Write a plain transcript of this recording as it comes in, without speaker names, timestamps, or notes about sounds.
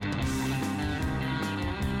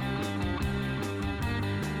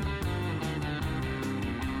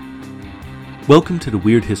Welcome to the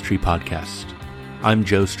Weird History Podcast. I'm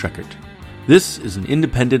Joe Streckert. This is an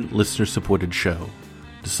independent, listener-supported show.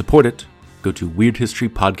 To support it, go to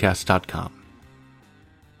weirdhistorypodcast.com.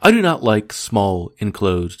 I do not like small,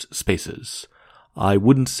 enclosed spaces. I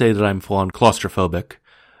wouldn't say that I'm full-on claustrophobic,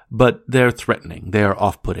 but they're threatening, they are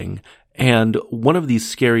off-putting, and one of the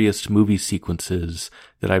scariest movie sequences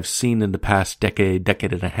that I've seen in the past decade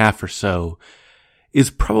and a half or so is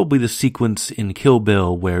probably the sequence in Kill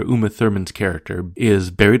Bill where Uma Thurman's character is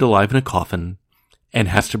buried alive in a coffin and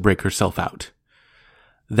has to break herself out.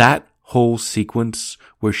 That whole sequence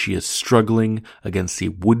where she is struggling against the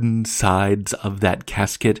wooden sides of that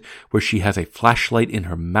casket, where she has a flashlight in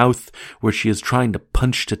her mouth, where she is trying to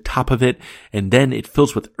punch the top of it, and then it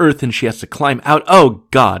fills with earth and she has to climb out. Oh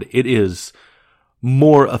God, it is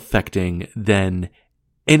more affecting than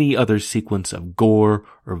any other sequence of gore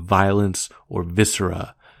or violence or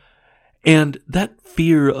viscera. And that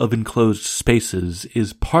fear of enclosed spaces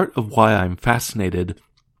is part of why I'm fascinated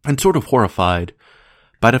and sort of horrified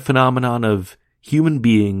by the phenomenon of human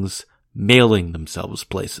beings mailing themselves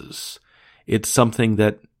places. It's something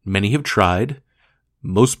that many have tried.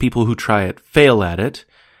 Most people who try it fail at it.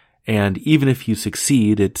 And even if you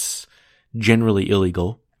succeed, it's generally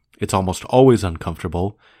illegal. It's almost always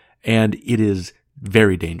uncomfortable. And it is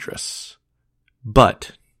very dangerous.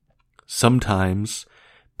 But sometimes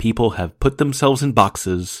people have put themselves in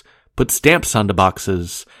boxes, put stamps onto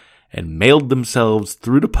boxes, and mailed themselves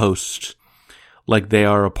through the post like they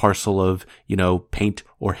are a parcel of, paint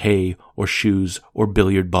or hay or shoes or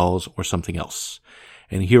billiard balls or something else.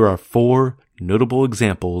 And here are 4 notable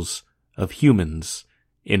examples of humans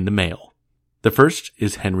in the mail. The first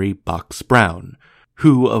is Henry Box Brown,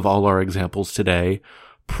 who, of all our examples today,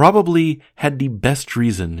 probably had the best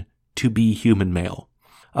reason to be human male.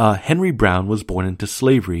 Henry Brown was born into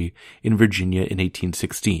slavery in Virginia in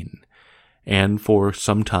 1816, and for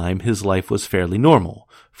some time his life was fairly normal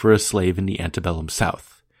for a slave in the antebellum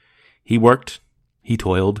South. He worked, he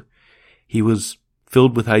toiled, he was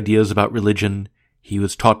filled with ideas about religion, he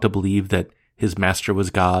was taught to believe that his master was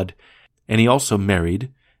God, and he also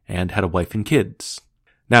married and had a wife and kids.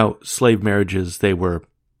 Now, slave marriages, they were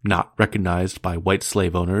not recognized by white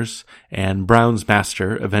slave owners, and Brown's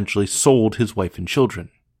master eventually sold his wife and children.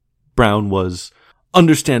 Brown was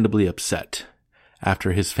understandably upset.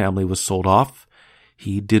 After his family was sold off,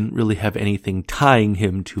 he didn't really have anything tying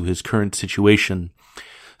him to his current situation,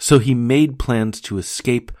 so he made plans to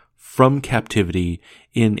escape from captivity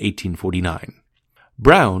in 1849.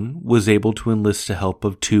 Brown was able to enlist the help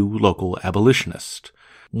of 2 local abolitionists.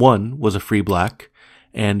 One was a free black,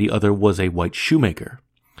 and the other was a white shoemaker.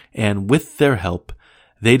 And with their help,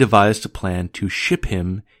 they devised a plan to ship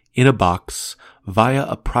him in a box via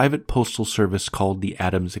a private postal service called the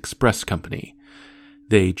Adams Express Company.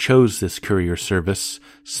 They chose this courier service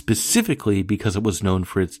specifically because it was known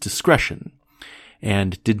for its discretion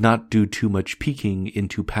and did not do too much peeking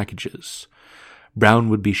into packages. Brown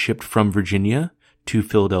would be shipped from Virginia to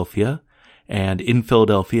Philadelphia, and in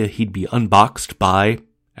Philadelphia he'd be unboxed by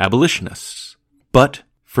abolitionists. But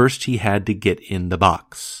first he had to get in the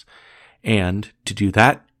box, and to do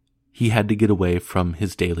that, he had to get away from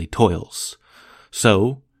his daily toils.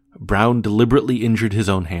 So, Brown deliberately injured his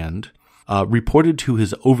own hand, reported to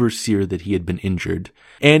his overseer that he had been injured,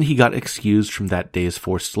 and he got excused from that day's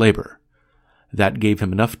forced labor. That gave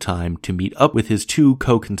him enough time to meet up with his 2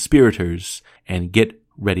 co-conspirators and get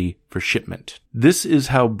ready for shipment. This is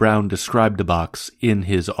how Brown described the box in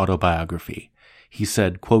his autobiography. He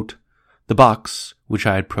said, quote, "The box, which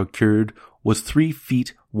I had procured, was 3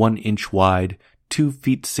 feet 1 inch wide, 2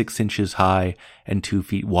 feet 6 inches high, and 2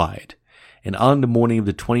 feet wide. And on the morning of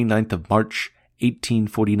the 29th of March,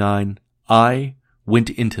 1849, I went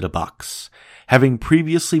into the box, having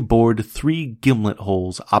previously bored 3 gimlet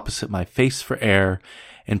holes opposite my face for air,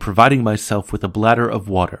 and providing myself with a bladder of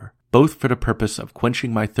water, both for the purpose of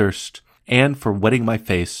quenching my thirst and for wetting my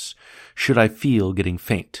face, should I feel getting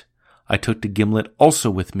faint. I took the gimlet also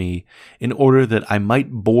with me, in order that I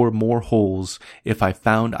might bore more holes if I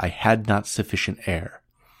found I had not sufficient air.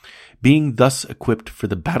 Being thus equipped for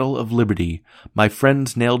the battle of liberty, my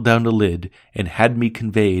friends nailed down the lid and had me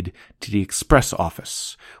conveyed to the express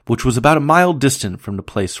office, which was about a mile distant from the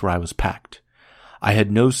place where I was packed. I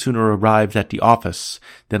had no sooner arrived at the office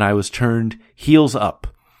than I was turned heels up,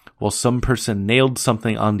 while some person nailed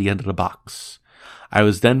something on the end of the box. I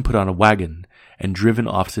was then put on a wagon and driven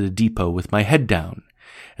off to the depot with my head down,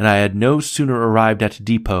 and I had no sooner arrived at the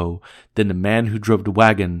depot than the man who drove the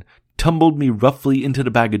wagon tumbled me roughly into the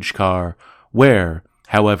baggage car, where,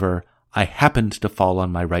 however, I happened to fall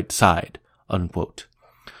on my right side." Unquote.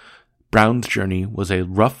 Brown's journey was a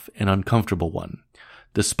rough and uncomfortable one.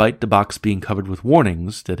 Despite the box being covered with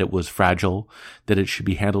warnings that it was fragile, that it should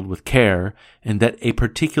be handled with care, and that a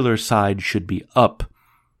particular side should be up,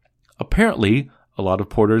 apparently a lot of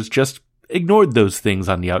porters just ignored those things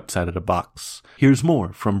on the outside of the box. Here's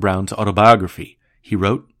more from Brown's autobiography. He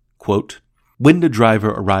wrote, quote, "When the driver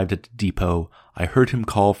arrived at the depot, I heard him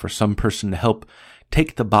call for some person to help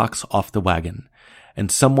take the box off the wagon,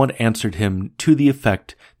 and someone answered him to the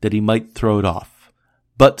effect that he might throw it off.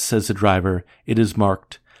 But, says the driver, it is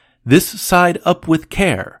marked, 'This side up with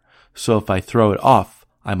care,' so if I throw it off,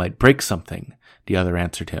 I might break something," the other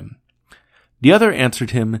answered him. The other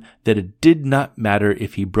answered him that it did not matter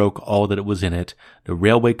if he broke all that it was in it, the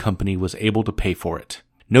railway company was able to pay for it.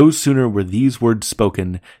 No sooner were these words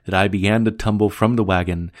spoken that I began to tumble from the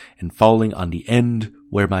wagon and falling on the end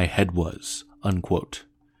where my head was." Unquote.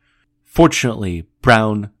 Fortunately,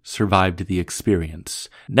 Brown survived the experience,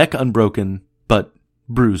 neck unbroken, but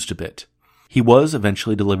bruised a bit. He was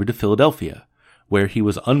eventually delivered to Philadelphia, where he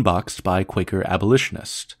was unboxed by a Quaker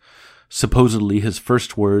abolitionist. Supposedly his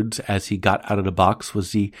first words as he got out of the box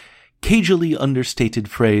was the cagily understated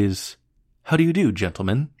phrase, "How do you do,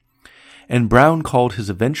 gentlemen?" And Brown called his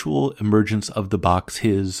eventual emergence of the box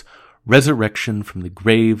his resurrection from the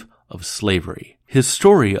grave of slavery. His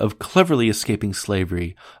story of cleverly escaping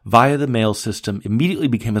slavery via the mail system immediately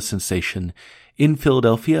became a sensation in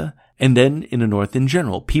Philadelphia and then in the North in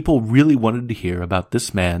general. People really wanted to hear about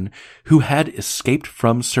this man who had escaped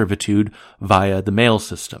from servitude via the mail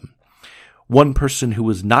system. One person who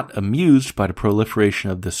was not amused by the proliferation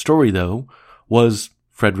of this story, though, was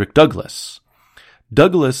Frederick Douglass.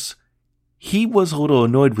 Douglass, he was a little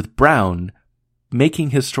annoyed with Brown making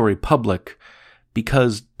his story public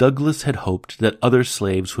because Douglass had hoped that other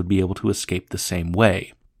slaves would be able to escape the same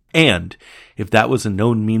way. And if that was a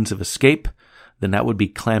known means of escape, then that would be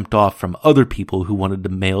clamped off from other people who wanted to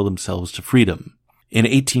mail themselves to freedom. In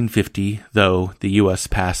 1850, though, the U.S.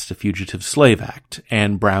 passed the Fugitive Slave Act,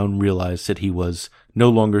 and Brown realized that he was no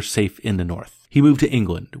longer safe in the North. He moved to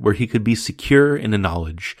England, where he could be secure in the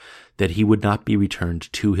knowledge that he would not be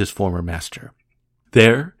returned to his former master.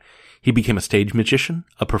 There, he became a stage magician,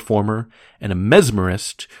 a performer, and a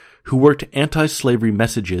mesmerist who worked anti-slavery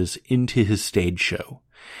messages into his stage show.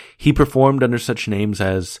 He performed under such names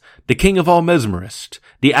as the King of All Mesmerists,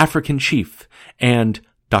 the African Chief, and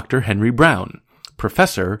Dr. Henry Brown,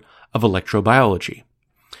 professor of electrobiology.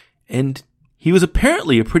 And he was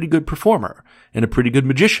apparently a pretty good performer and a pretty good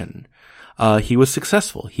magician. He was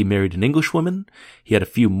successful. He married an Englishwoman, he had a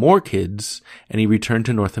few more kids, and he returned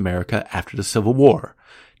to North America after the Civil War,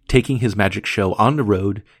 taking his magic show on the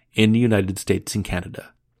road in the United States and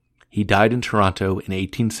Canada. He died in Toronto in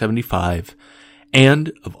 1875,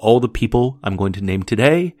 and of all the people I'm going to name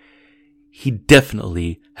today, he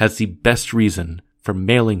definitely has the best reason for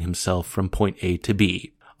mailing himself from point A to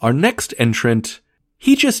B. Our next entrant,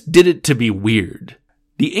 he just did it to be weird.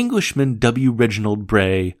 The Englishman W. Reginald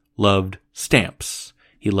Bray loved stamps.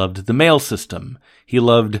 He loved the mail system. He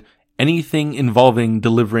loved anything involving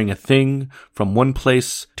delivering a thing from one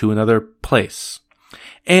place to another place.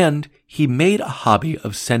 And he made a hobby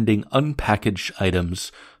of sending unpackaged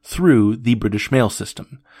items through the British mail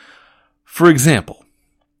system. For example,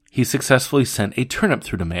 he successfully sent a turnip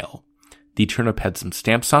through the mail. The turnip had some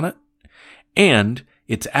stamps on it, and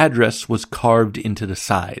its address was carved into the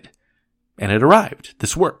side. And it arrived.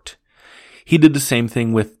 This worked. He did the same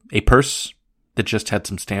thing with a purse that just had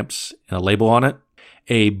some stamps and a label on it,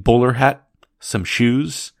 a bowler hat, some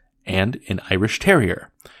shoes, and an Irish Terrier.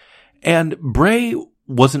 And Bray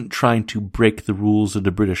wasn't trying to break the rules of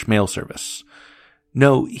the British mail service.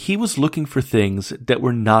 No, he was looking for things that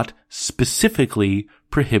were not specifically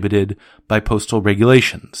prohibited by postal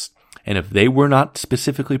regulations. And if they were not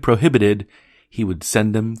specifically prohibited, he would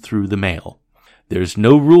send them through the mail. There's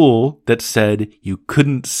no rule that said you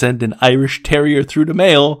couldn't send an Irish Terrier through the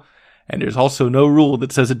mail, and there's also no rule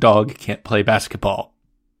that says a dog can't play basketball.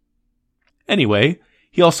 Anyway,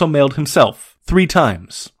 he also mailed himself 3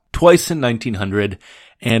 times, twice in 1900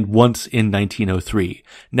 and once in 1903.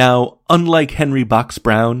 Now, unlike Henry Box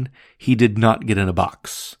Brown, he did not get in a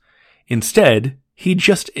box. Instead, he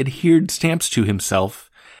just adhered stamps to himself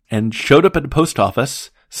and showed up at the post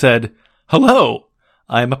office, said, "Hello,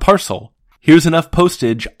 I'm a parcel. Here's enough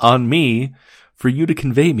postage on me for you to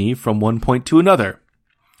convey me from one point to another."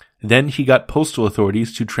 Then he got postal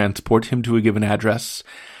authorities to transport him to a given address,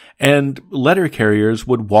 and letter carriers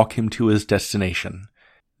would walk him to his destination.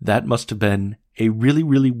 That must have been a really,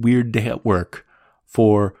 really weird day at work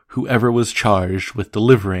for whoever was charged with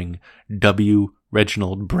delivering W.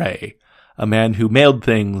 Reginald Bray, a man who mailed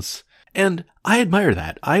things And I admire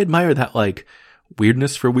that. I admire that, like,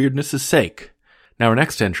 weirdness for weirdness' sake. Now, our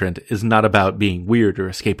next entrant is not about being weird or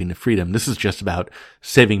escaping to freedom. This is just about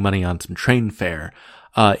saving money on some train fare.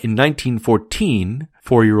 In 1914,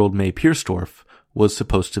 4-year-old May Pierstorff was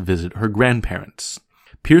supposed to visit her grandparents.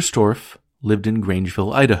 Pierstorff lived in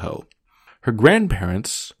Grangeville, Idaho. Her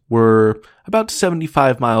grandparents were about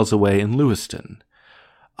 75 miles away in Lewiston.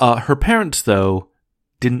 Her parents, though,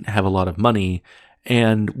 didn't have a lot of money,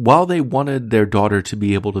 and while they wanted their daughter to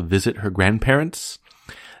be able to visit her grandparents,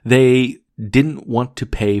 they didn't want to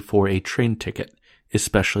pay for a train ticket,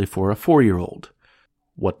 especially for a 4-year-old.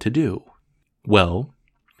 What to do? Well,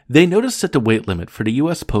 they noticed that the weight limit for the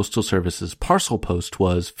U.S. Postal Service's parcel post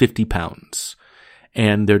was 50 pounds,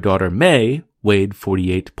 and their daughter May weighed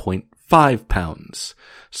 48.5 pounds,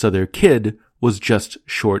 so their kid was just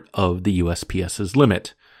short of the USPS's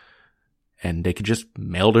limit. And they could just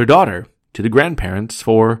mail their daughter to the grandparents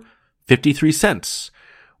for 53 cents,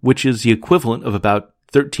 which is the equivalent of about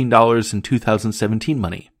 $13 in 2017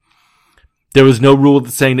 money. There was no rule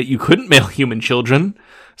saying that you couldn't mail human children,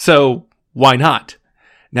 so why not?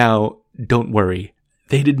 Now, don't worry.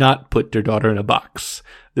 They did not put their daughter in a box.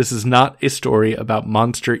 This is not a story about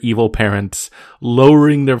monster evil parents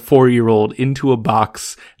lowering their 4-year-old into a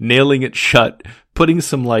box, nailing it shut, putting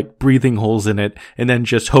some, breathing holes in it, and then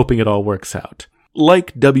just hoping it all works out.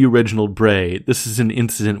 Like W. Reginald Bray, this is an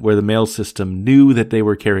incident where the mail system knew that they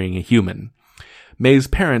were carrying a human. May's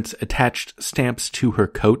parents attached stamps to her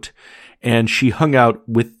coat, and she hung out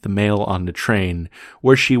with the mail on the train,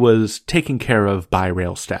 where she was taken care of by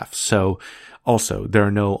rail staff. So, also, there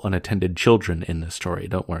are no unattended children in this story.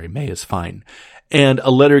 Don't worry, May is fine. And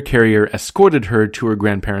a letter carrier escorted her to her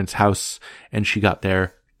grandparents' house, and she got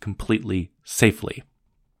there completely safely.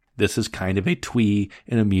 This is kind of a twee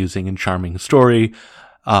and amusing and charming story.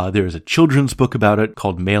 There is a children's book about it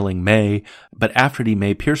called Mailing May, but after the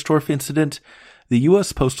May Pierstorff incident, the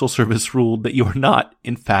U.S. Postal Service ruled that you are not,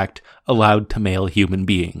 in fact, allowed to mail human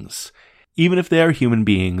beings, even if they are human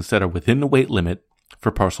beings that are within the weight limit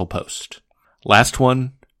for parcel post. Last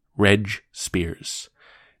one, Reg Spears.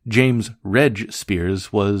 James Reg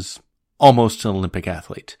Spears was almost an Olympic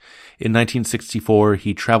athlete. In 1964,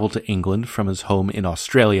 he traveled to England from his home in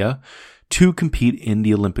Australia to compete in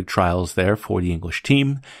the Olympic trials there for the English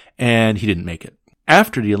team, and he didn't make it.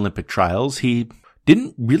 After the Olympic trials, he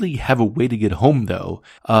didn't really have a way to get home, though.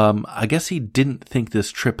 I guess he didn't think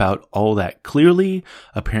this trip out all that clearly.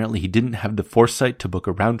 Apparently, he didn't have the foresight to book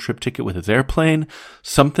a round-trip ticket with his airplane.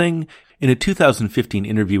 Something. In a 2015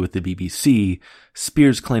 interview with the BBC,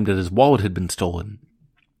 Spears claimed that his wallet had been stolen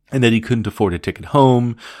and that he couldn't afford a ticket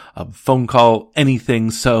home, a phone call,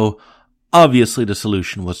 anything. So obviously the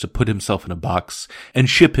solution was to put himself in a box and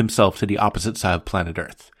ship himself to the opposite side of planet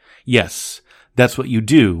Earth. Yes, that's what you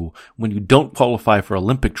do when you don't qualify for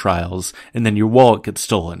Olympic trials and then your wallet gets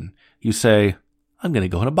stolen. You say, I'm going to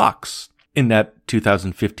go in a box. In that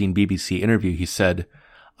 2015 BBC interview, he said,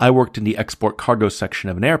 I worked in the export cargo section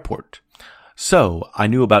of an airport. So I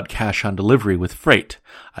knew about cash on delivery with freight.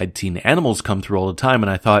 I'd seen animals come through all the time, and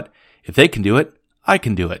I thought, if they can do it, I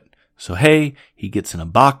can do it. So hey, he gets in a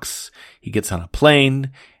box, he gets on a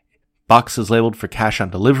plane, box is labeled for cash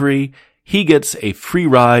on delivery, he gets a free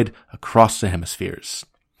ride across the hemispheres.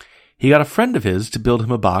 He got a friend of his to build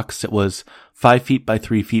him a box that was 5 feet by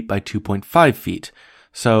 3 feet by 2.5 feet,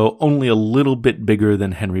 so only a little bit bigger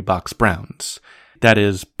than Henry Box Brown's. That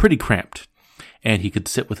is pretty cramped. And he could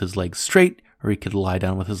sit with his legs straight, or he could lie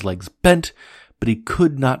down with his legs bent, but he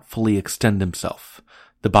could not fully extend himself.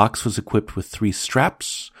 The box was equipped with 3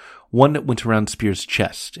 straps, one that went around Spears'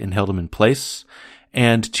 chest and held him in place,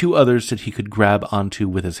 and 2 others that he could grab onto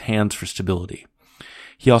with his hands for stability.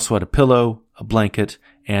 He also had a pillow, a blanket,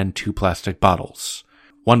 and 2 plastic bottles.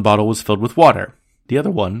 One bottle was filled with water. The other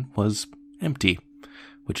one was empty,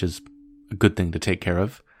 which is a good thing to take care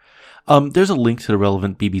of. There's a link to the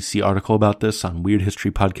relevant BBC article about this on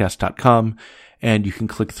weirdhistorypodcast.com, and you can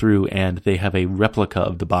click through and they have a replica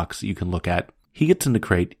of the box that you can look at. He gets in the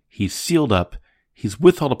crate, he's sealed up, he's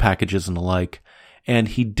with all the packages and the like, and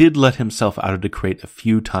he did let himself out of the crate a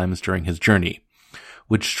few times during his journey,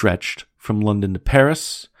 which stretched from London to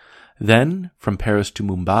Paris, then from Paris to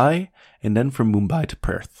Mumbai, and then from Mumbai to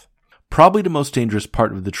Perth. Probably the most dangerous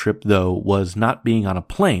part of the trip, though, was not being on a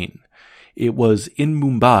plane. It was in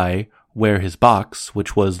Mumbai where his box,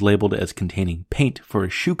 which was labeled as containing paint for a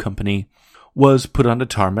shoe company, was put on the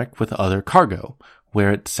tarmac with other cargo,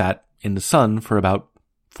 where it sat in the sun for about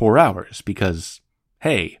 4 hours because,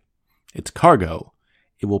 hey, it's cargo.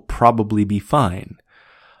 It will probably be fine.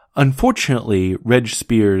 Unfortunately, Reg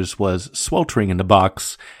Spears was sweltering in the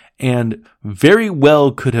box, and very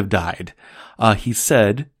well could have died. He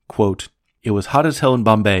said, quote, "It was hot as hell in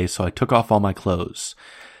Bombay, so I took off all my clothes.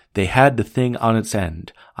 They had the thing on its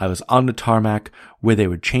end. I was on the tarmac where they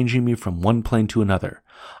were changing me from one plane to another.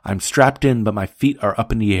 I'm strapped in, but my feet are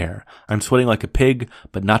up in the air. I'm sweating like a pig,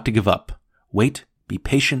 but not to give up. Wait, be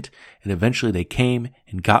patient, and eventually they came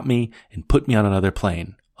and got me and put me on another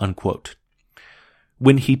plane," unquote.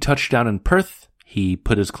 When he touched down in Perth, he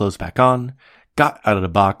put his clothes back on, got out of the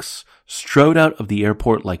box, strode out of the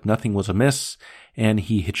airport like nothing was amiss, and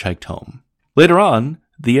he hitchhiked home. Later on,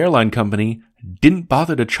 the airline company didn't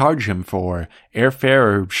bother to charge him for airfare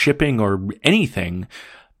or shipping or anything,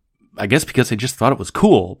 I guess because they just thought it was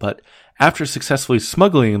cool. But after successfully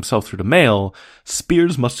smuggling himself through the mail,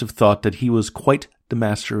 Spears must have thought that he was quite the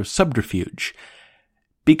master of subterfuge,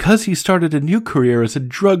 because he started a new career as a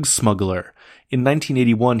drug smuggler. In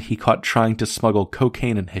 1981, he caught trying to smuggle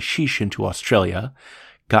cocaine and hashish into Australia,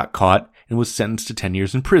 got caught, and was sentenced to 10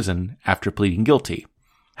 years in prison after pleading guilty.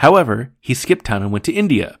 However, he skipped town and went to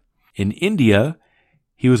India. In India,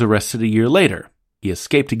 he was arrested a year later. He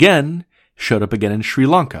escaped again, showed up again in Sri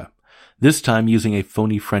Lanka, this time using a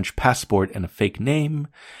phony French passport and a fake name,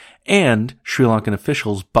 and Sri Lankan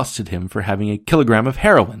officials busted him for having a kilogram of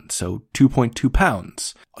heroin, so 2.2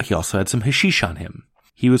 pounds. He also had some hashish on him.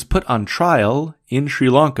 He was put on trial in Sri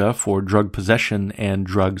Lanka for drug possession and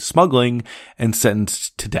drug smuggling and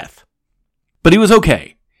sentenced to death. But he was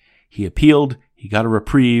okay. He appealed, he got a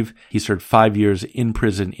reprieve, he served 5 years in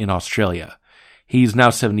prison in Australia. He's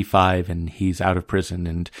now 75 and he's out of prison,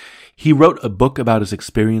 and he wrote a book about his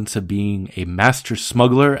experience of being a master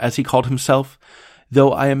smuggler, as he called himself,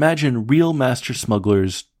 though I imagine real master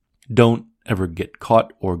smugglers don't ever get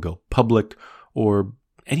caught or go public or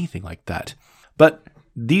anything like that. But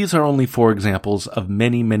these are only 4 examples of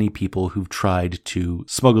many, many people who've tried to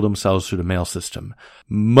smuggle themselves through the mail system.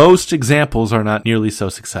 Most examples are not nearly so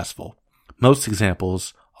successful. Most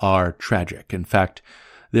examples are tragic. In fact,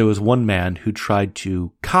 there was one man who tried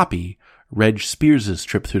to copy Reg Spears'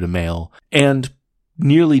 trip through the mail and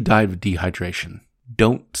nearly died of dehydration.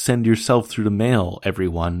 Don't send yourself through the mail,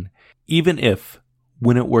 everyone, even if,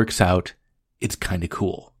 when it works out, it's kind of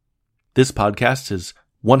cool. This podcast is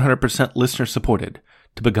 100% listener supported.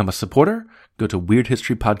 To become a supporter, go to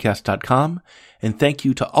weirdhistorypodcast.com, and thank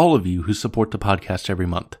you to all of you who support the podcast every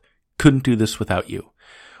month. Couldn't do this without you.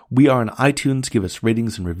 We are on iTunes. Give us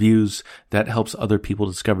ratings and reviews. That helps other people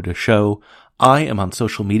discover the show. I am on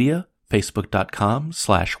social media,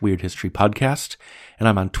 facebook.com/weirdhistorypodcast, and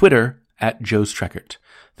I'm on Twitter @Joe Streckert.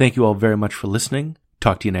 Thank you all very much for listening.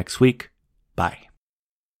 Talk to you next week. Bye.